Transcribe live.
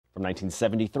From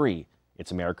 1973,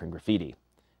 it's American Graffiti.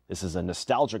 This is a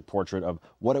nostalgic portrait of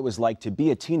what it was like to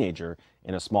be a teenager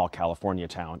in a small California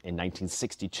town in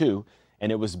 1962,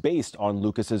 and it was based on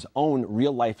Lucas's own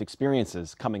real-life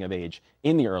experiences coming of age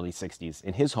in the early 60s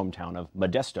in his hometown of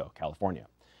Modesto, California.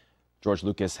 George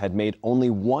Lucas had made only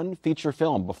one feature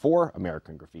film before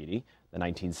American Graffiti, the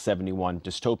 1971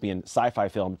 dystopian sci-fi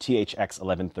film THX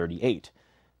 1138.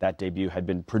 That debut had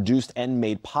been produced and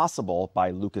made possible by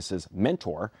Lucas's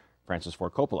mentor, Francis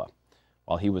Ford Coppola.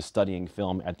 While he was studying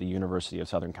film at the University of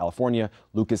Southern California,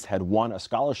 Lucas had won a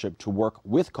scholarship to work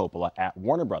with Coppola at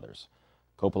Warner Brothers.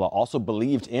 Coppola also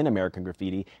believed in American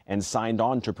Graffiti and signed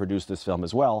on to produce this film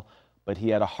as well, but he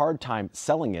had a hard time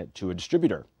selling it to a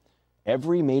distributor.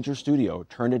 Every major studio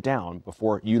turned it down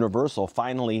before Universal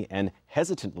finally and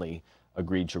hesitantly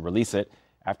agreed to release it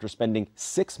after spending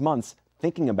 6 months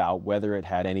thinking about whether it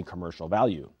had any commercial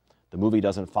value. The movie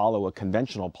doesn't follow a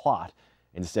conventional plot.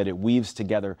 Instead, it weaves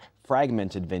together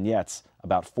fragmented vignettes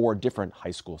about 4 different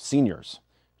high school seniors.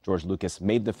 George Lucas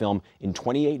made the film in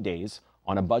 28 days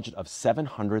on a budget of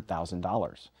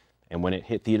 $700,000. And when it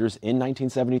hit theaters in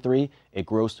 1973, it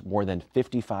grossed more than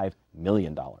 $55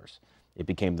 million. It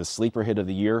became the sleeper hit of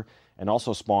the year and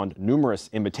also spawned numerous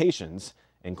imitations,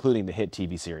 including the hit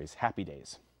TV series Happy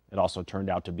Days. It also turned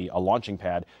out to be a launching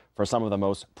pad for some of the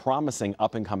most promising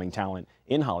up-and-coming talent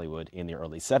in Hollywood in the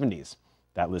early 70s.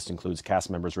 That list includes cast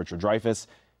members Richard Dreyfuss,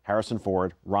 Harrison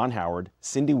Ford, Ron Howard,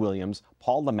 Cindy Williams,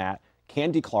 Paul Le Mat,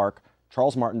 Candy Clark,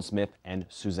 Charles Martin Smith, and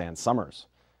Suzanne Summers.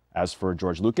 As for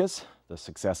George Lucas, the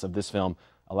success of this film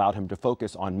allowed him to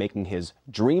focus on making his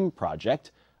dream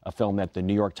project, a film that the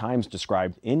New York Times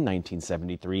described in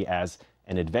 1973 as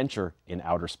an adventure in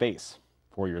outer space.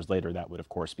 4 years later, that would of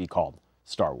course be called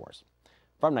Star Wars.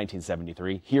 From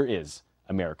 1973, here is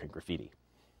American Graffiti.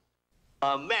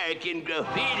 American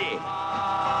Graffiti.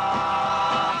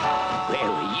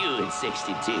 Where were you in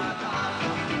 '62?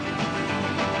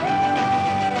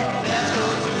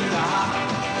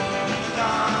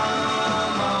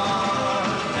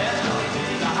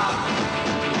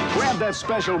 Grab that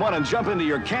special one and jump into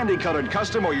your candy-colored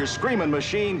custom or your screaming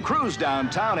machine, cruise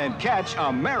downtown and catch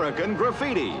American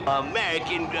Graffiti.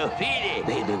 American Graffiti.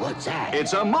 Baby, what's that?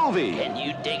 It's a movie. Can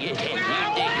you dig it? Can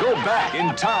you dig it? Go back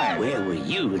in time. Where were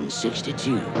you in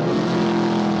 '62? Is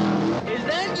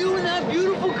that you in that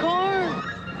beautiful car?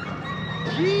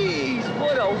 Jeez,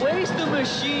 what a waste of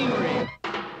machinery.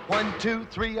 1, 2,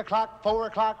 3 o'clock, 4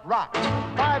 o'clock, rock.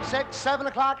 5, 6, 7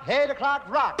 o'clock, 8 o'clock,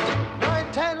 rock.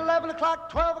 9, 10, 11 o'clock,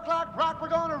 12 o'clock, rock. We're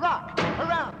gonna rock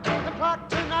around the clock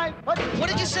tonight. What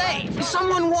did you say?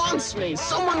 Someone wants me.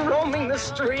 Someone roaming the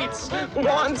streets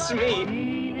wants me.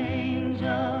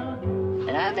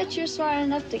 And I bet you're smart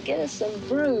enough to get us some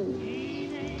brew.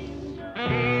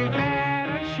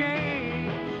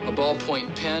 A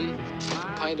ballpoint pen, a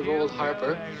pint of Old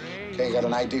Harper. Okay, you got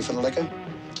an ID for the liquor?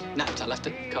 Not, I left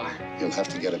it in the car. You'll have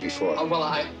to get it before. Oh, well,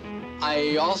 I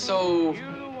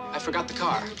forgot the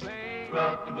car.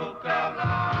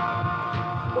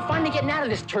 We're finally getting out of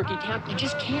this turkey camp. You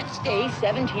just can't stay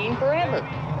 17 forever. If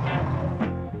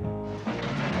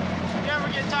you ever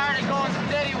get tired of going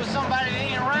steady with somebody that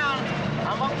ain't around,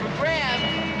 I'm up for grabs.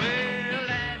 Well,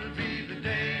 that'll be the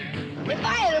day. If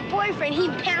I had a boyfriend,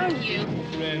 he'd pound you.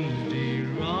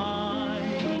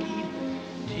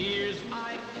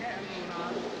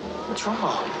 What's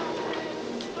wrong?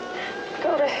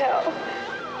 Go to hell.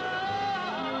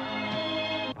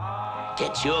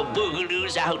 Get your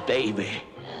boogaloos out, baby.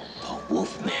 The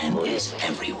Wolfman is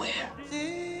everywhere.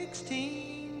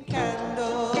 16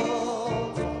 candles.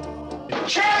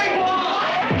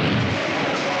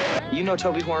 You know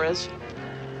Toby Juarez?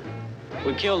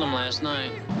 We killed him last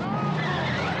night.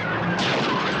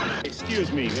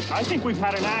 Excuse me, but I think we've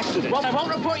had an accident. Well, I won't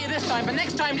report you this time, but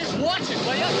next time just watch it,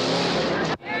 will you?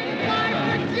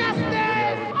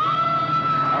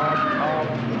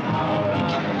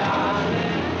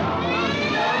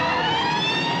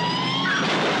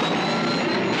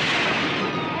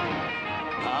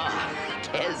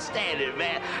 Can't stand it,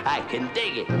 man. I can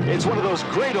dig it. It's one of those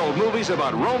great old movies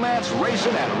about romance,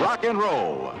 racing, and rock and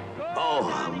roll. Oh,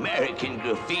 American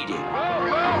Graffiti.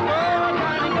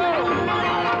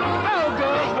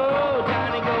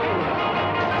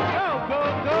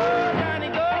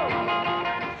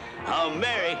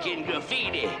 American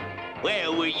Graffiti.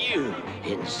 Where were you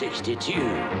in '62?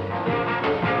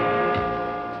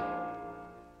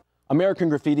 American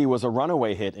Graffiti was a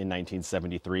runaway hit in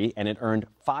 1973, and it earned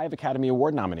 5 Academy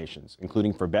Award nominations,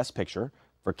 including for Best Picture,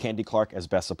 for Candy Clark as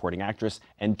Best Supporting Actress,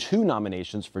 and 2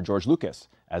 nominations for George Lucas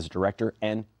as director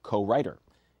and co-writer.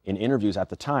 In interviews at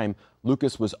the time,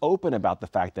 Lucas was open about the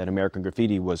fact that American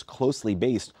Graffiti was closely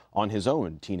based on his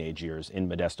own teenage years in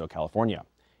Modesto, California.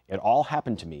 It all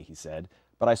happened to me, he said,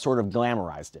 but I sort of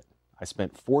glamorized it. I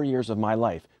spent 4 years of my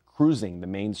life cruising the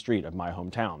main street of my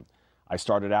hometown. I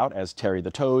started out as Terry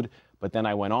the Toad, but then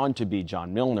I went on to be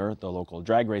John Milner, the local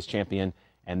drag race champion,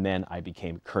 and then I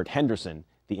became Kurt Henderson,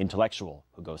 the intellectual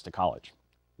who goes to college.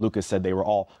 Lucas said they were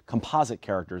all composite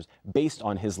characters based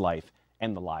on his life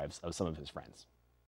and the lives of some of his friends.